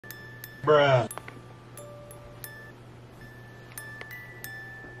Bruh.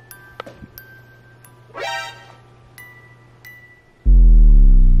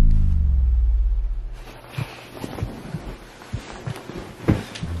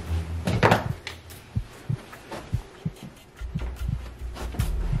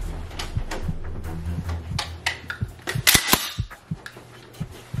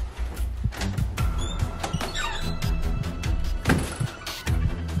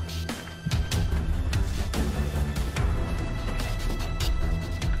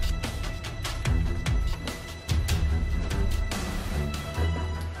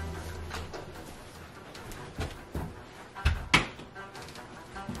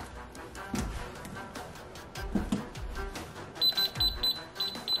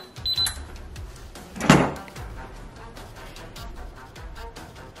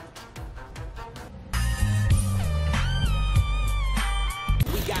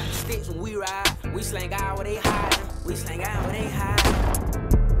 When we ride, we slang out where they hide. We slang out where they hide.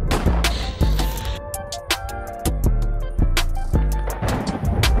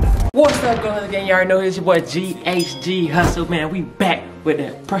 What's up, guys? Again, you already know this your boy GHG Hustle, man. We back with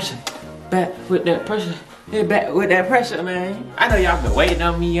that pressure. Back with that pressure. Yeah, back with that pressure, man. I know y'all been waiting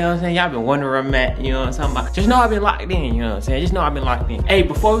on me, you know what I'm saying? Y'all been wondering where I'm at, you know what I'm talking about? Just know I've been locked in, you know what I'm saying? Just know I've been locked in. Hey,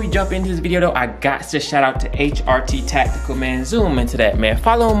 before we jump into this video though, I got to shout out to HRT Tactical, man. Zoom into that, man.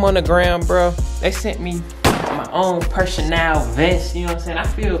 Follow them on the gram, bro. They sent me my own personnel vest, you know what I'm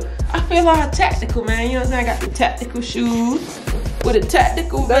saying? I feel all tactical, man, you know what I'm saying? I got the tactical shoes with a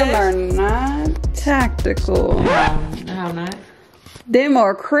tactical vest. Them are not tactical. How not? Them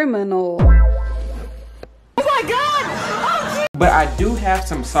are criminal. Oh my god! Oh, but I do have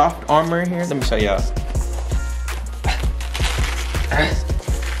some soft armor in here. Let me show y'all.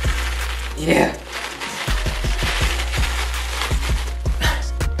 Yeah.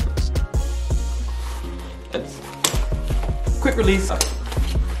 Quick release.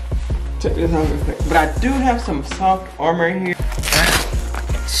 Check this out real quick. But I do have some soft armor in here.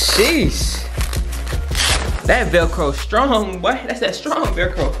 Sheesh. That Velcro strong, boy. That's that strong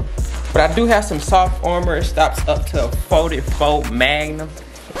Velcro. But I do have some soft armor. It stops up to a 44 Magnum.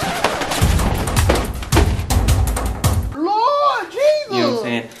 Lord Jesus! You know what I'm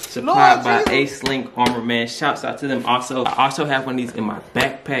saying? Supplied by Ace Link Armor, man. Shouts out to them. Also, I also have one of these in my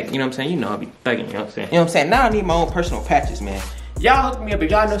backpack. You know what I'm saying? You know I'll be thugging, you know what I'm saying? You know what I'm saying? Now I need my own personal patches, man. Y'all hook me up.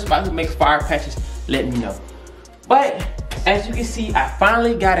 If y'all know somebody who makes fire patches, let me know. But, as you can see, I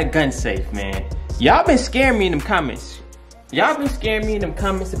finally got a gun safe, man. Y'all been scaring me in them comments. Y'all been scaring me in them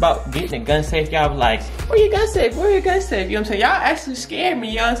comments about getting a gun safe. Y'all was like, where your gun safe? Where your gun safe? You know what I'm saying? Y'all actually scared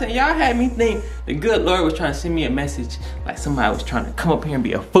me, you know what I'm saying? Y'all had me think the good Lord was trying to send me a message like somebody was trying to come up here and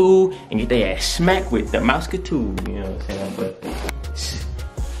be a fool and get their ass smacked with the mouse-ka-tool, you know what I'm saying? But,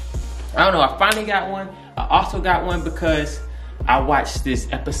 I don't know, I finally got one. I also got one because I watched this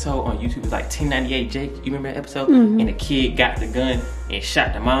episode on YouTube. It's like 1098 Jake. You remember that episode? And the kid got the gun and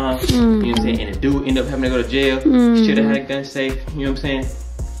shot the mom. You know what I'm saying? And the dude ended up having to go to jail. Should have had a gun safe. You know what I'm saying?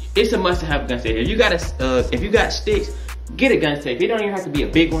 It's a must to have a gun safe. If you got sticks, get a gun safe. It don't even have to be a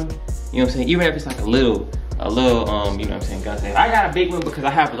big one. You know what I'm saying? Even if it's like a little, you know what I'm saying, gun safe. I got a big one because I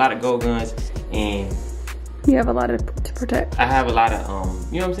have a lot of gold guns and You have a lot to protect. I have a lot of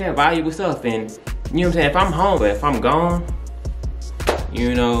you know what I'm saying, valuable stuff. And you know what I'm saying, if I'm home, but if I'm gone,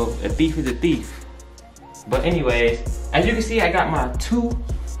 you know, a thief is a thief. But anyways, as you can see, I got my 2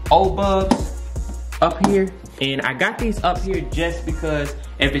 old bugs up here. And I got these up here just because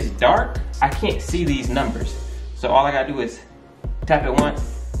if it's dark, I can't see these numbers. So all I gotta do is tap it once,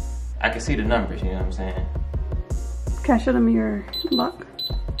 I can see the numbers, you know what I'm saying? Can I show them your lock?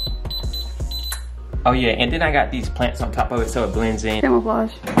 Oh yeah, and then I got these plants on top of it so it blends in.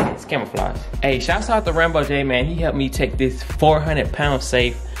 Camouflage. It's camouflage. Hey, shouts out to Rambo J, man. He helped me take this 400-pound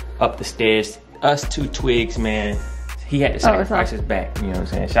safe up the stairs. Us 2 twigs, man. He had to sacrifice his back, you know what I'm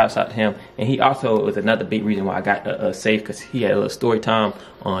saying? Shouts out to him. And he also was another big reason why I got the safe, because he had a little story time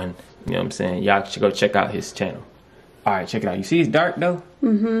on, you know what I'm saying? Y'all should go check out his channel. All right, check it out. You see it's dark though?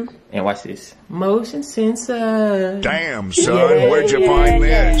 And watch this. Motion sensor. Damn, son, where'd you find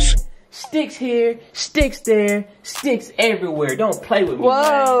this? Sticks here, sticks there, sticks everywhere. Don't play with me,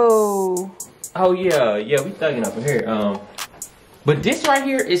 Whoa. man. Oh yeah, we thugging up in here. But this right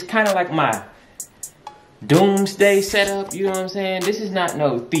here is kind of like my Doomsday setup, you know what I'm saying? This is not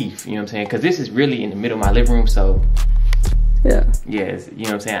no thief, you know what I'm saying? Because this is really in the middle of my living room, so yes, you know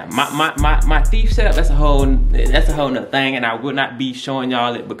what I'm saying? My thief setup, that's a whole nother thing, and I will not be showing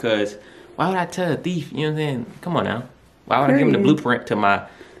y'all it because why would I tell a thief, you know what I'm saying? Come on now. Why would I give him the blueprint to my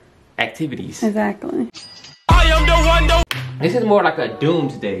activities? Exactly. I am the one though. This is more like a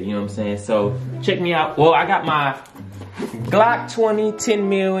Doomsday, you know what I'm saying? So check me out. Well, I got my Glock 20 10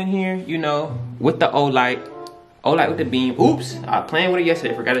 mil in here, you know, with the Olight with the beam. Oops, I was playing with it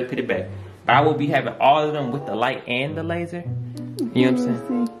yesterday, forgot to put it back. But I will be having all of them with the light and the laser. You know what I'm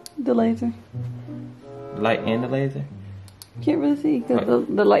saying? See the laser. The light and the laser. Can't really see because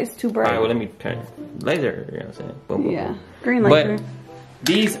the light's too bright. All right, well, let me turn it. Laser, you know what I'm saying? Boom, boom, Yeah, boom. green laser.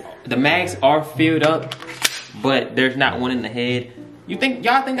 But the mags are filled up, but there's not one in the head. Y'all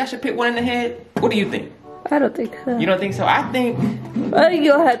think I should pick one in the head? What do you think? I don't think so. You don't think so? I think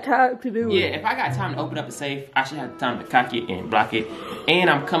you'll have time to do it. yeah, if I got time to open up a safe, I should have time to cock it and block it. And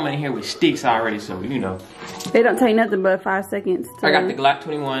I'm coming in here with sticks already, so you know. They don't take nothing but 5 seconds. I got the Glock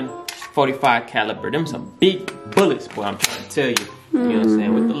 21 45 caliber. Them some big bullets, boy, I'm trying to tell you. You know what I'm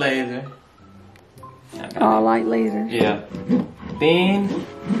saying? With the laser. All light lasers. Yeah. Then,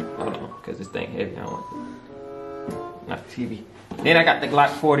 hold on, because this thing heavy. I don't want it. Not the TV. Then I got the Glock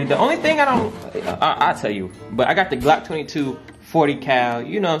 40. The only thing I'll tell you, but I got the Glock 22 40 cal.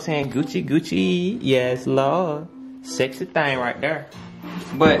 You know what I'm saying? Gucci, Gucci. Yes, Lord. Sexy thing right there.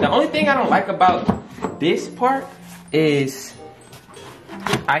 But the only thing I don't like about this part is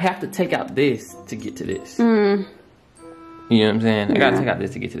I have to take out this to get to this. You know what I'm saying? I gotta take out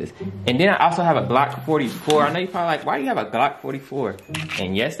this to get to this. And then I also have a Glock 44. I know you're probably like, why do you have a Glock 44?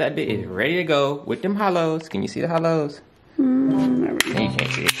 And yes, that bit is ready to go with them hollows. Can you see the hollows? You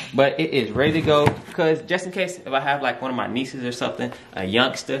can't see it. But it is ready to go. Because just in case if I have like one of my nieces or something, a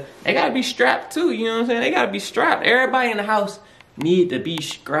youngster, they gotta be strapped too. You know what I'm saying? They gotta be strapped. Everybody in the house need to be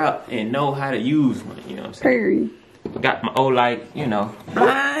strapped and know how to use one. You know what I'm saying? Got my old light, you know,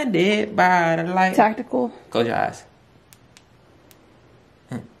 blinded by the light. Tactical. Close your eyes.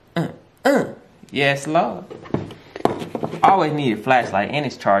 Yes, Lord. Always need a flashlight and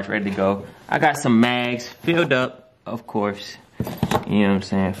it's charged, ready to go. I got some mags filled up, of course. You know what I'm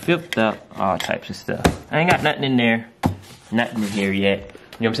saying? Filled up, all types of stuff. I ain't got nothing in there. Nothing in here yet. You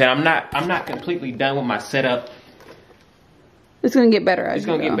know what I'm saying? I'm not completely done with my setup. It's gonna get better. It's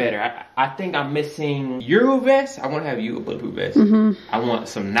gonna get better. I think I'm missing Euro vest. I want to have you a bulletproof vest. I want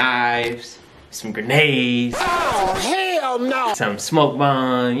some knives, some grenades. Oh, hell no! Some smoke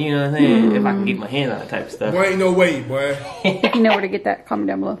bomb, you know what I'm saying? If I can get my hands on that type of stuff. Boy, ain't no way, boy. If you know where to get that, comment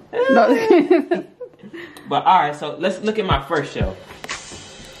down below. No. But alright, so let's look at my first shelf.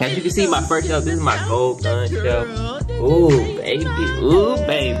 As you can see, my first shelf, this is my gold gun shelf. Ooh, baby. Ooh,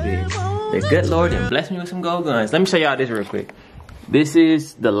 baby. The good Lord and bless me with some gold guns. Let me show y'all this real quick. This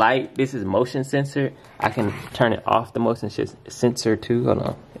is the light. This is motion sensor. I can turn it off, the motion sensor too. Hold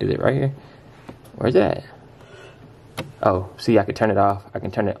on. Is it right here? Where's that? Oh, see, I can turn it off. I can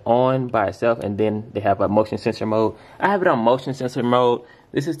turn it on by itself, and then they have a motion sensor mode. I have it on motion sensor mode.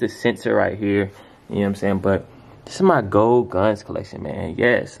 This is the sensor right here. You know what I'm saying? But this is my gold guns collection, man.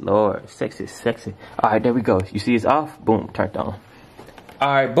 Yes, Lord. Sexy, sexy. All right, there we go. You see it's off? Boom, turned on.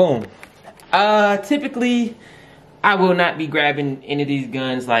 All right, boom. Typically, I will not be grabbing any of these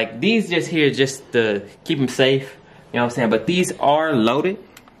guns. Like, these just here just to keep them safe. You know what I'm saying? But these are loaded.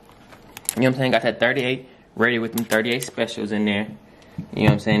 You know what I'm saying? Got that 38 ready with them 38 specials in there. You know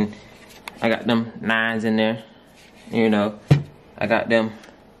what I'm saying? I got them 9s in there. You know, I got them,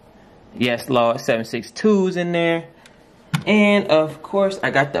 yes, Lord, 7.62s in there. And of course,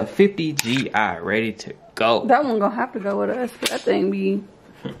 I got the 50 GI ready to go. That one gonna have to go with us. That thing be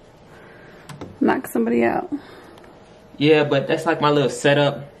knock somebody out. Yeah, but that's like my little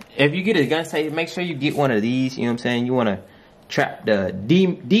setup. If you get a gun safe, make sure you get one of these. You know what I'm saying? You want to trap the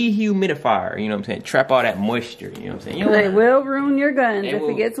dehumidifier. You know what I'm saying? Trap all that moisture. You know what I'm saying? They will ruin your guns if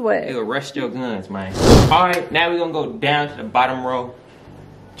it gets wet. It will rust your guns, man. All right, now we're gonna go down to the bottom row.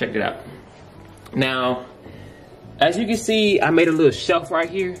 Check it out. Now, as you can see, I made a little shelf right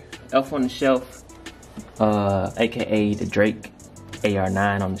here. Elf on the shelf, aka the Drake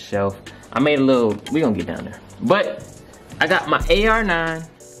AR9 on the shelf. I made a little. We gonna get down there, but I got my AR9.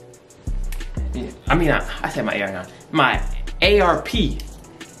 I mean, I said my AR9. My ARP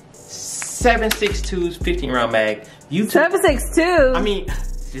 7.62's 15 round mag. 7.62. I mean,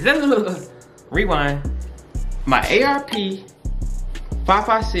 rewind. My ARP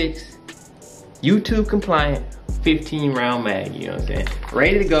 5.56 YouTube compliant 15 round mag. You know what I'm saying?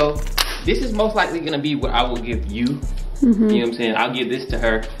 Ready to go. This is most likely gonna be what I will give you. You know what I'm saying? I'll give this to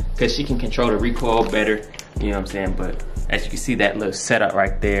her because she can control the recoil better. You know what I'm saying? But as you can see, that little setup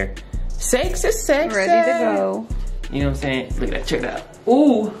right there. Sexy, sexy. Ready to go. You know what I'm saying? Look at that, check it out.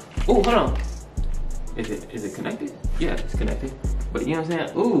 Ooh, ooh, hold on. Is it connected? Yeah, it's connected. But you know what I'm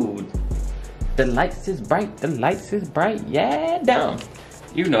saying? Ooh, the lights is bright, the lights is bright. Yeah, damn.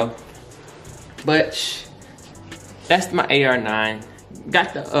 You know. But That's my AR-9.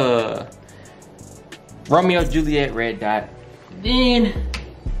 Got the Romeo Juliet red dot. Then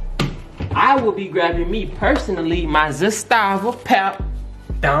I will be grabbing me personally my Zastava Pep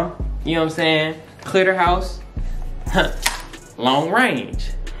Dumb. You know what I'm saying? Clear the house. Long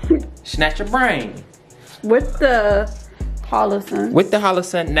range. Snatch your brain. With the Hussle. With the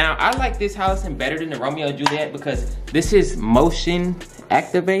Hussle. Now, I like this Hussle better than the Romeo Juliet because this is motion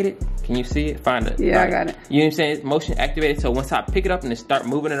activated. Can you see it? Find it. Yeah, I got it. You know what I'm saying? It's motion activated. So once I pick it up and start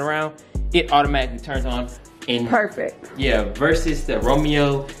moving it around, it automatically turns on. And perfect. Yeah, versus the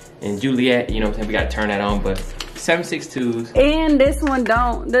Romeo and Juliet, you know what I'm saying? We gotta turn that on, but 762s. And this one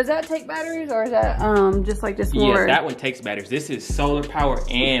does that take batteries or is that just like this more? Yeah, that one takes batteries. This is solar power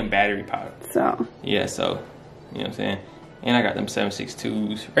and battery power. So. Yeah, so, you know what I'm saying? And I got them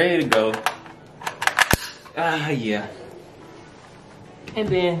 762s ready to go. Yeah. And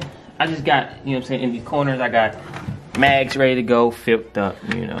then I just got, you know what I'm saying, in these corners, I got mags ready to go, filled up,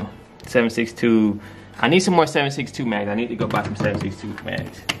 you know. 762. I need some more 762 mags. I need to go buy some 762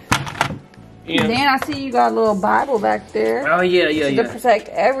 mags. You know? Then I see you got a little Bible back there. Oh, yeah, yeah, yeah. To protect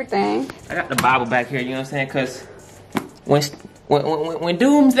everything. I got the Bible back here, you know what I'm saying? Because when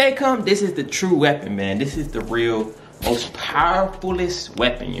Doomsday come, this is the true weapon, man. This is the real, most powerfulest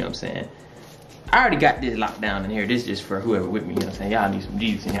weapon, you know what I'm saying? I already got this locked down in here. This is just for whoever with me, you know what I'm saying? Y'all need some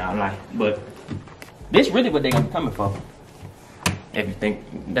Jesus in y'all life. But this really what they gonna be coming for. If you think,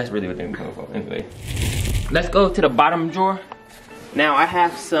 that's really what they're coming for. Anyway, let's go to the bottom drawer. Now I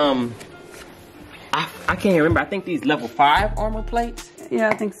have some, I can't even remember. I think these level 5 armor plates. Yeah,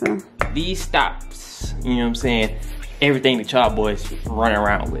 I think so. These stops, you know what I'm saying? Everything that y'all boys run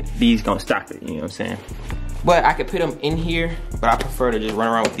around with, these gonna stop it, you know what I'm saying? But I could put them in here, but I prefer to just run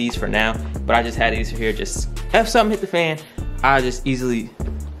around with these for now. But I just had these here, just if something hit the fan, I just easily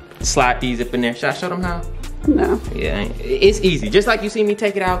slide these up in there. Should I show them how? No. Yeah, it's easy. Just like you see me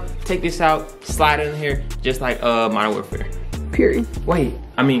take it out, take this out, slide it in here, just like Modern Warfare. Period. Wait,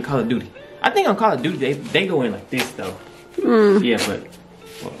 I mean Call of Duty. I think on Call of Duty, they go in like this though. Yeah, but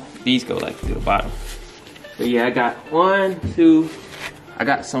well, these go like to the bottom. But yeah, I got 1, 2, I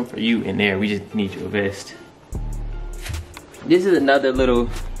got some for you in there. We just need your vest. This is another little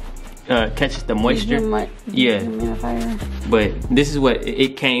catches the moisture. Yeah. But this is what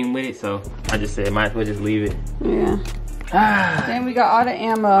it came with it, so I just said might as well just leave it. Yeah. Then we got all the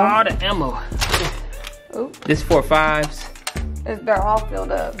ammo. All the ammo. Oops. This 4.5s. They're all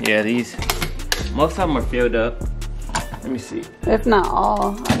filled up. Yeah, these. Most of them are filled up. Let me see. If not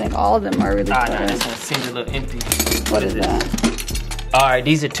all, I think all of them are really filled nah, up. this one seems a little empty. What is that? All right,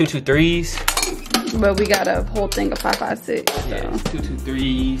 these are 223s. But we got a whole thing of 5.56. So. Yeah,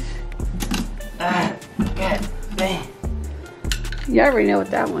 223s. God dang. You already know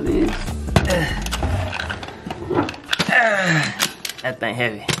what that one is. That thing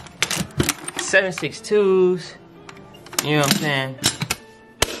heavy. 7.62s. You know what I'm saying?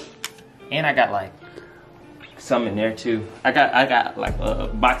 And I got like some in there too. I got like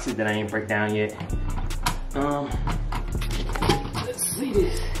boxes that I ain't break down yet. Let's see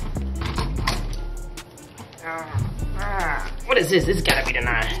this. What is this? This has gotta be the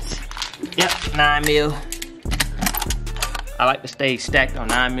 9s. Yep, 9mm. I like to stay stacked on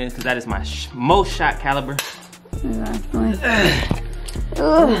 9mm because that is my most shot caliber. Exactly.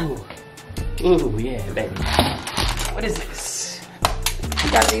 Ooh, yeah, baby. What is this?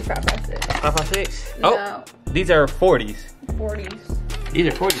 Gotta be 5.56. 5.56? No. Oh, these are 40s. 40s. These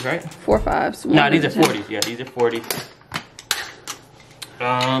are 40s, right? 4.5s. No, these are 40s. Yeah, these are 40s.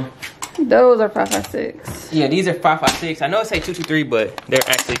 Those are 5.56. Yeah, these are 5.56. I know it say 223, but they're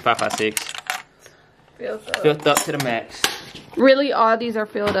actually 5.56. Filled up to the max. Really, all these are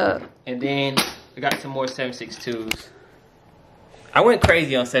filled up. And then I got some more 7.62s. I went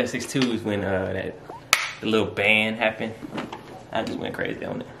crazy on 7.62s when the little ban happened. I just went crazy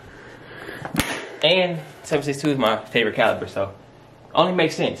on it. And 7.62 is my favorite caliber, so only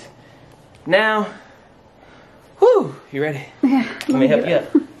makes sense. Now, whew, you ready? Yeah. Let me help you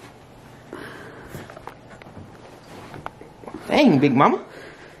up. Dang, big mama.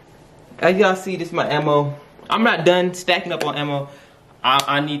 As y'all see, this is my ammo. I'm not done stacking up on ammo.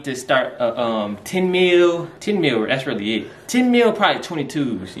 I need to start 10 mil, that's really it. 10 mil, probably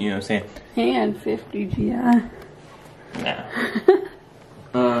 22s, you know what I'm saying? And 50 GI. Nah.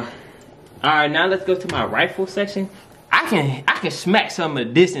 Alright, now let's go to my rifle section. I can smack some of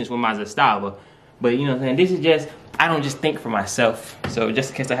the distance with my Zastava, but you know what I'm saying? This is just, I don't just think for myself. So just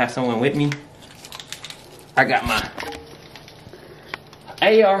in case I have someone with me, I got my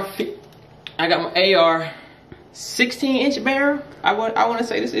AR 16-inch barrel. I want to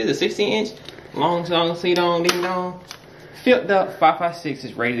say this is a 16-inch. Long song, see on, ding dong. Filled up, 556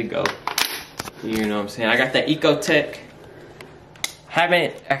 is ready to go. You know what I'm saying? I got that Ecotech.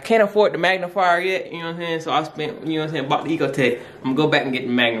 I can't afford the magnifier yet, you know what I'm saying? So I spent, you know what I'm saying, bought the Ecotech. I'm gonna go back and get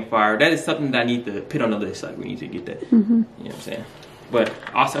the magnifier. That is something that I need to put on the list. Like, we need to get that. You know what I'm saying? But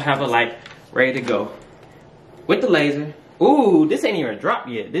I also have a light ready to go with the laser. Ooh, this ain't even dropped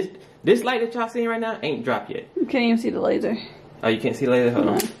yet. This light that y'all seeing right now ain't dropped yet. You can't even see the laser. Oh, you can't see the laser? Hold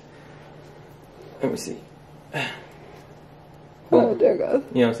on. Let me see. Oh, there it goes.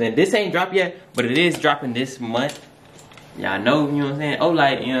 You know what I'm saying? This ain't dropped yet, but it is dropping this month. Y'all know, you know what I'm saying?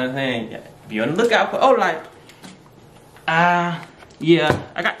 Olight, you know what I'm saying? Be on the lookout for Olight. Yeah,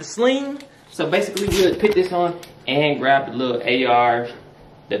 I got the sling. So basically, we'll put this on and grab the little AR,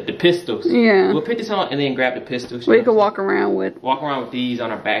 the pistols. Yeah. We'll put this on and then grab the pistols. We can walk around with. Walk around with these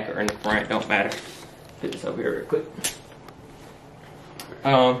on our back or in the front, don't matter. Put this over here real quick.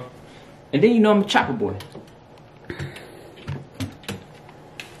 And then you know I'm a chopper boy.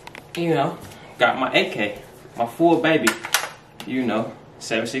 You know, got my AK, my full baby. You know,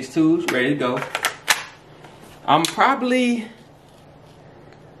 7.62s ready to go. I'm probably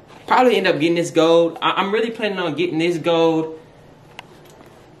end up getting this gold. I'm really planning on getting this gold.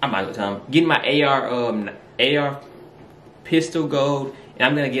 I might go tell them, getting my AR pistol gold, and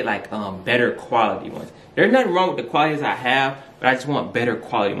I'm gonna get like better quality ones. There's nothing wrong with the qualities I have, but I just want better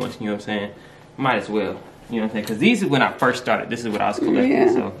quality ones. You know what I'm saying? Might as well. You know what I'm saying? Because these is when I first started. This is what I was collecting.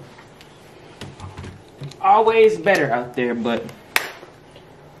 Yeah. So always better out there, but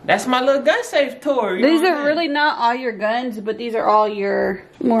that's my little gun safe tour. These are really not all your guns, but these are all your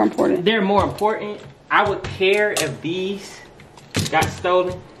more important. They're more important. I would care if these got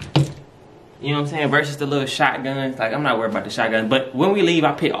stolen. You know what I'm saying? Versus the little shotguns. Like, I'm not worried about the shotguns. But when we leave,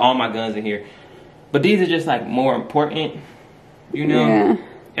 I put all my guns in here. But these are just like more important. You know? Yeah.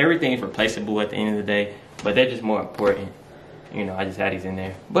 Everything is replaceable at the end of the day. But they're just more important. You know, I just had these in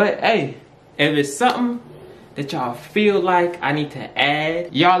there. But hey, if it's something that y'all feel like I need to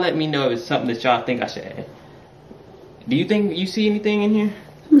add, y'all let me know if it's something that y'all think I should add. Do you think you see anything in here?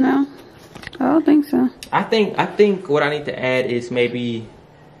 No, I don't think so. I think what I need to add is maybe.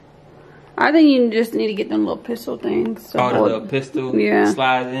 I think you just need to get them little pistol things. Oh, the little pistol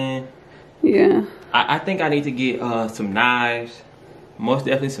slides in. Yeah. I think I need to get some knives. Most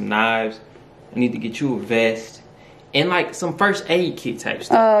definitely some knives. I need to get you a vest. And like some first aid kit type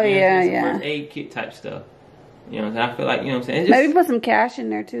stuff. Oh, you know yeah, some yeah. First aid kit type stuff. You know what I'm saying? I feel like, you know what I'm saying? Just, Maybe put some cash in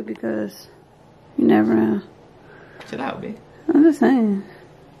there too, because you never know. chill out, bitch. I'm just saying.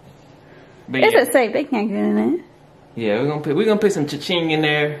 But It's yeah. a safe. They can't get in it. Yeah, we're gonna put some cha-ching in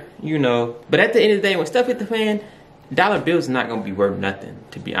there, you know. But at the end of the day, when stuff hit the fan, dollar bills is not gonna be worth nothing,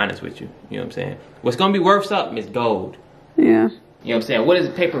 to be honest with you. You know what I'm saying? What's gonna be worth something is gold. Yeah. You know what I'm saying? What is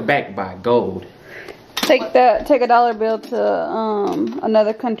a paper backed by? Gold. Take a dollar bill to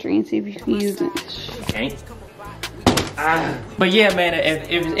another country and see if you can use it. Okay. But yeah, man, if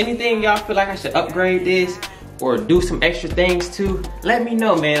there's anything y'all feel like I should upgrade this or do some extra things to, let me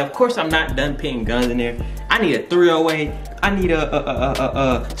know, man. Of course, I'm not done putting guns in there. I need a 308. I need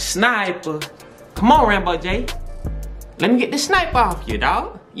a sniper. Come on, Rambo J. Let me get the sniper off you,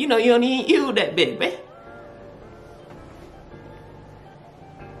 dog. You know you don't even use that big, man.